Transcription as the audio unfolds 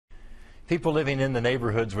People living in the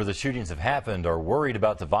neighborhoods where the shootings have happened are worried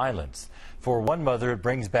about the violence. For one mother, it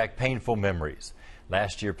brings back painful memories.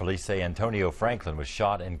 Last year, police say Antonio Franklin was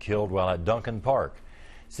shot and killed while at Duncan Park.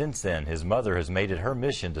 Since then, his mother has made it her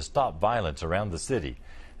mission to stop violence around the city,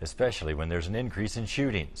 especially when there's an increase in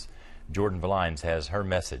shootings. Jordan Valines has her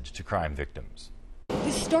message to crime victims.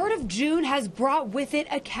 The start of June has brought with it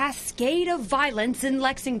a cascade of violence in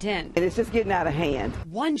Lexington. And it's just getting out of hand.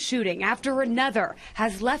 One shooting after another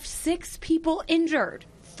has left 6 people injured,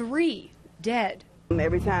 3 dead.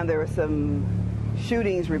 Every time there are some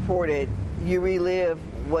shootings reported, you relive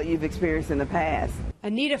what you've experienced in the past.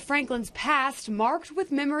 Anita Franklin's past marked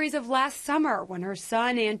with memories of last summer when her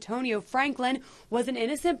son Antonio Franklin was an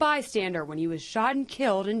innocent bystander when he was shot and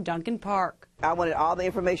killed in Duncan Park. I wanted all the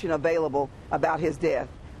information available about his death,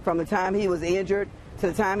 from the time he was injured to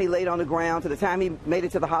the time he laid on the ground to the time he made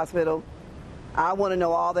it to the hospital. I want to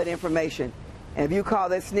know all that information. And if you call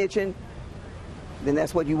that snitching, then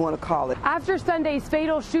that's what you want to call it. After Sunday's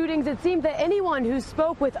fatal shootings, it seemed that anyone who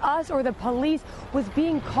spoke with us or the police was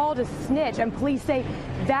being called a snitch, and police say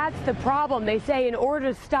that's the problem. They say in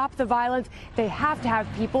order to stop the violence, they have to have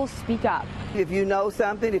people speak up. If you know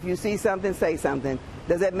something, if you see something, say something.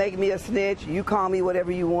 Does that make me a snitch? You call me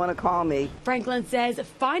whatever you want to call me. Franklin says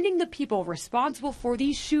finding the people responsible for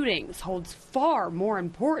these shootings holds far more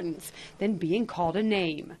importance than being called a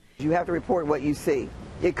name. You have to report what you see.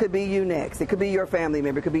 It could be you next. It could be your family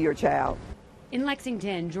member. It could be your child. In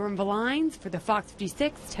Lexington, Jordan Valines for the Fox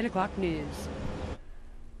 56 10 o'clock news.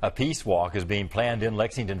 A peace walk is being planned in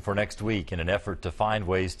Lexington for next week in an effort to find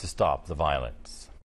ways to stop the violence.